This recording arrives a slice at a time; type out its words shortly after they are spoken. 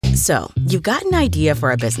So, you've got an idea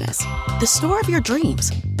for a business. The store of your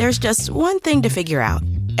dreams. There's just one thing to figure out.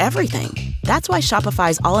 Everything. That's why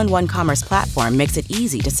Shopify's all-in-one commerce platform makes it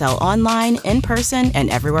easy to sell online, in person,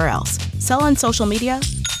 and everywhere else. Sell on social media,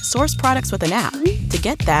 source products with an app to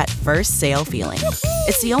get that first sale feeling.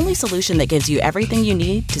 It's the only solution that gives you everything you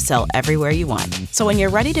need to sell everywhere you want. So when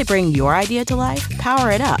you're ready to bring your idea to life,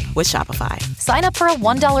 power it up with Shopify. Sign up for a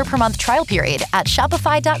 $1 per month trial period at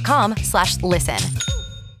shopify.com/listen.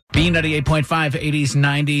 B98.5, 80s,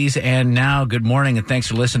 90s, and now good morning, and thanks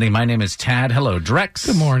for listening. My name is Tad. Hello, Drex.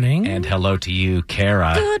 Good morning. And hello to you,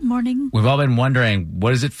 Kara. Good morning. We've all been wondering, what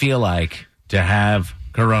does it feel like to have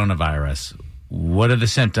coronavirus? What are the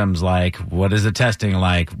symptoms like? What is the testing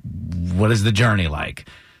like? What is the journey like?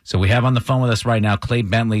 So we have on the phone with us right now Clay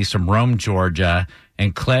Bentley from Rome, Georgia.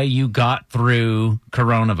 And Clay, you got through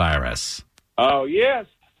coronavirus. Oh, yes.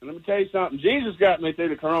 And let me tell you something. Jesus got me through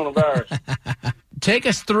the coronavirus. Take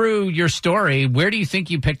us through your story. Where do you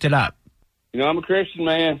think you picked it up? You know, I'm a Christian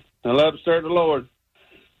man. I love to serve the Lord.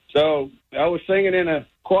 So I was singing in a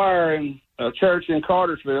choir in a church in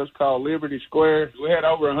Cartersville. It's called Liberty Square. We had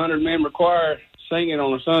over 100-member choir singing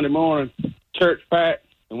on a Sunday morning, church packed.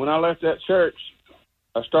 And when I left that church,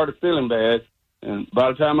 I started feeling bad. And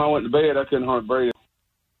by the time I went to bed, I couldn't hardly breathe.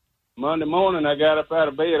 Monday morning, I got up out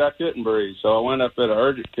of bed. I couldn't breathe. So I went up at an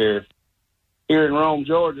urgent care here in Rome,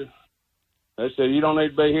 Georgia. They said, you don't need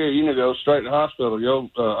to be here. You need to go straight to the hospital. Your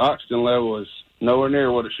oxygen level is nowhere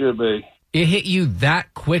near what it should be. It hit you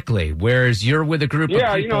that quickly, whereas you're with a group of people.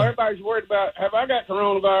 Yeah, you know, everybody's worried about, have I got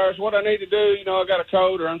coronavirus? What I need to do? You know, I got a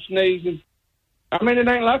cold or I'm sneezing. I mean, it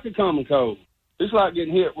ain't like a common cold. It's like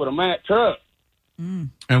getting hit with a Mack truck.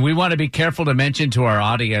 And we want to be careful to mention to our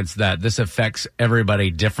audience that this affects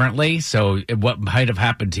everybody differently. So what might have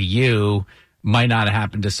happened to you might not have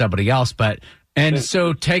happened to somebody else.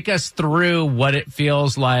 So take us through what it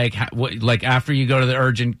feels like, like after you go to the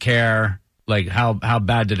urgent care, like how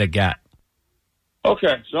bad did it get?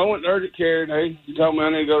 Okay, so I went to urgent care, and they told me I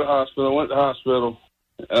need to go to the hospital. I went to the hospital.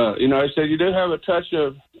 You know, they said, you do have a touch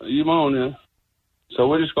of pneumonia, so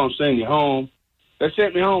we're just going to send you home. They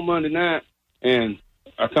sent me home Monday night, and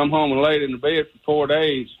I come home and laid in the bed for 4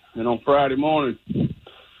 days, and on Friday morning,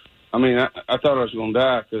 I mean, I thought I was going to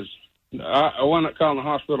die because I wound up calling the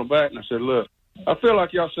hospital back, and I said, look, I feel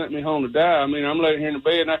like y'all sent me home to die. I mean, I'm laying here in the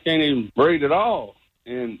bed, and I can't even breathe at all.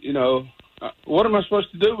 And, you know, what am I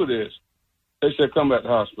supposed to do with this? They said, come back to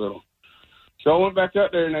the hospital. So I went back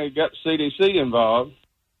up there, and they got the CDC involved.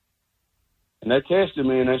 And they tested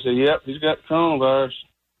me, and they said, yep, he's got the coronavirus.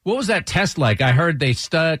 What was that test like? I heard they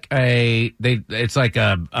stuck it's like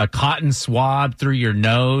a cotton swab through your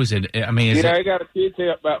nose. And I mean, they got a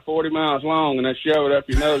Q-tip about 40 miles long, and they shove it up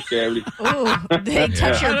your nose cavity. Ooh, they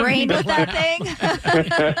touch your brain with that thing?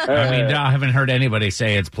 I mean, I haven't heard anybody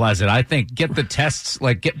say it's pleasant. I think get the tests,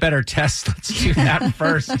 get better tests. Let's do that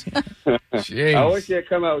first. Jeez. I wish they'd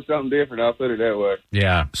come out with something different. I'll put it that way.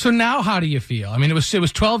 Yeah. So now how do you feel? I mean, it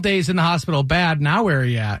was 12 days in the hospital bad. Now where are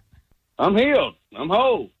you at? I'm healed. I'm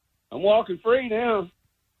whole. I'm walking free now.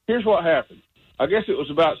 Here's what happened. I guess it was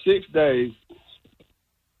about 6 days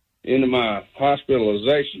into my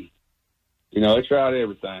hospitalization. You know, they tried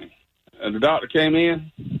everything. And the doctor came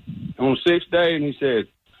in on the 6th day, and he said,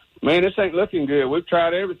 man, this ain't looking good. We've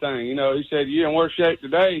tried everything. You know, he said, you're in worse shape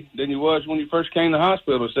today than you was when you first came to the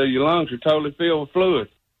hospital. He said, your lungs are totally filled with fluid.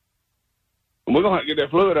 And we're going to have to get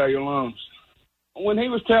that fluid out of your lungs. When he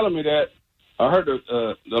was telling me that, I heard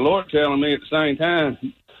the Lord telling me at the same time,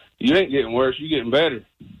 you ain't getting worse, you're getting better.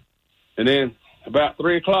 And then about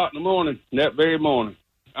 3 o'clock in the morning, that very morning,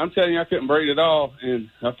 I'm telling you, I couldn't breathe at all.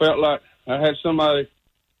 And I felt like I had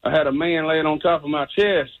a man laying on top of my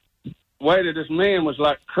chest. The weight of this man was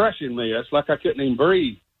like crushing me. It's like I couldn't even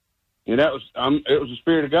breathe. And it was the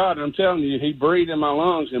Spirit of God. And I'm telling you, he breathed in my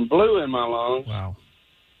lungs and blew in my lungs. Wow.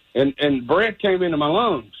 And breath came into my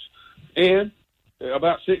lungs. And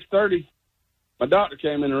about 6:30, my doctor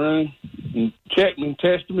came in the room and checked me,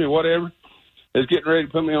 tested me, or whatever. He was getting ready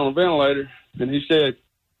to put me on a ventilator. And he said,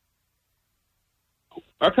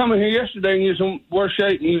 I come in here yesterday and you're in worse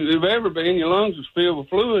shape than you've ever been. Your lungs was filled with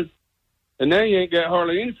fluid. And now you ain't got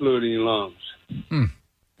hardly any fluid in your lungs.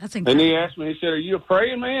 That's incredible. And he asked me, he said, are you a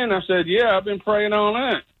praying man? I said, yeah, I've been praying all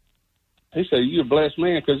night. He said, you're a blessed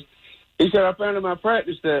man. Because he said, I found in my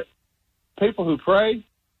practice that people who pray,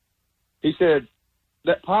 he said,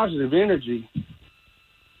 that positive energy,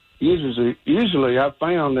 usually I've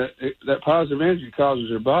found that positive energy causes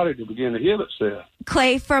your body to begin to heal itself.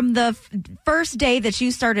 Clay, from the first day that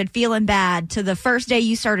you started feeling bad to the first day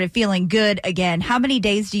you started feeling good again, how many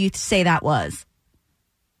days do you say that was?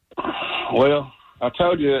 Well, I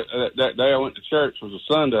told you that day I went to church was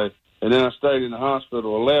a Sunday, and then I stayed in the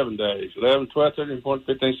hospital 11 days. 11, 12, 13, 14,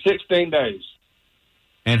 15, 16 days.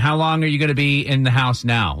 And how long are you going to be in the house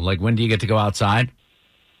now? Like, when do you get to go outside?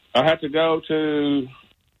 I have to go to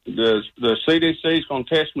the CDC's going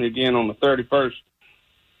to test me again on the 31st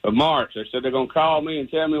of March. They said they're going to call me and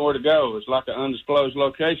tell me where to go. It's like an undisclosed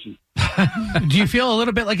location. Do you feel a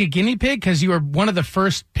little bit like a guinea pig because you were one of the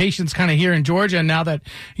first patients kind of here in Georgia, and now that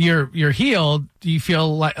you're healed, do you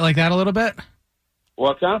feel like that a little bit?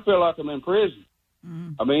 Well, I kind of feel like I'm in prison.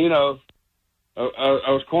 I mean, you know,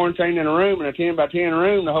 I was quarantined in a room, in a 10 by 10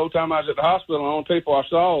 room the whole time I was at the hospital. And the only people I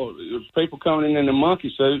saw was people coming in the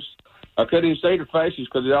monkey suits. I couldn't even see their faces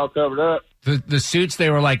because they're all covered up. The suits, they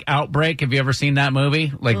were like Outbreak. Have you ever seen that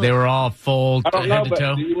movie? Like they were all full I don't know, head to but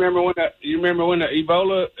toe? do you remember when the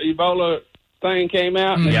Ebola thing came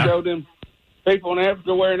out and they showed them people in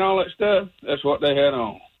Africa wearing all that stuff? That's what they had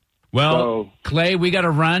on. Well, Clay, we got to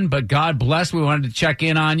run, but God bless. We wanted to check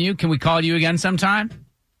in on you. Can we call you again sometime?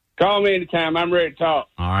 Call me anytime. I'm ready to talk.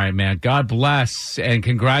 All right, man. God bless and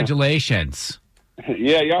congratulations.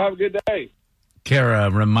 Yeah, y'all have a good day. Kara,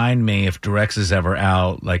 remind me if Drex is ever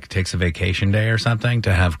out, like takes a vacation day or something,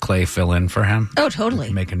 to have Clay fill in for him. Oh,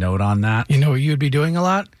 totally. Make a note on that. You know what you'd be doing a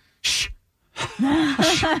lot? Shh.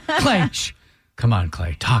 Shh. Clay, shh. Come on,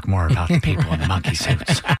 Clay. Talk more about the people in the monkey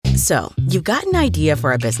suits. So, you've got an idea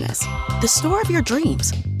for a business. The store of your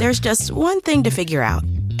dreams. There's just one thing to figure out.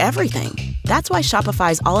 Everything. That's why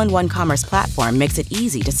Shopify's all-in-one commerce platform makes it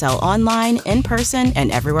easy to sell online, in person,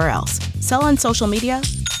 and everywhere else. Sell on social media,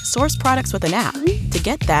 source products with an app to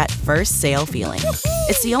get that first sale feeling.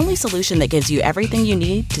 It's the only solution that gives you everything you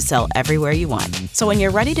need to sell everywhere you want. So when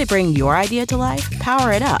you're ready to bring your idea to life,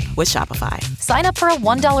 power it up with Shopify. Sign up for a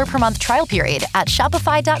 $1 per month trial period at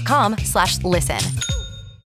shopify.com/listen.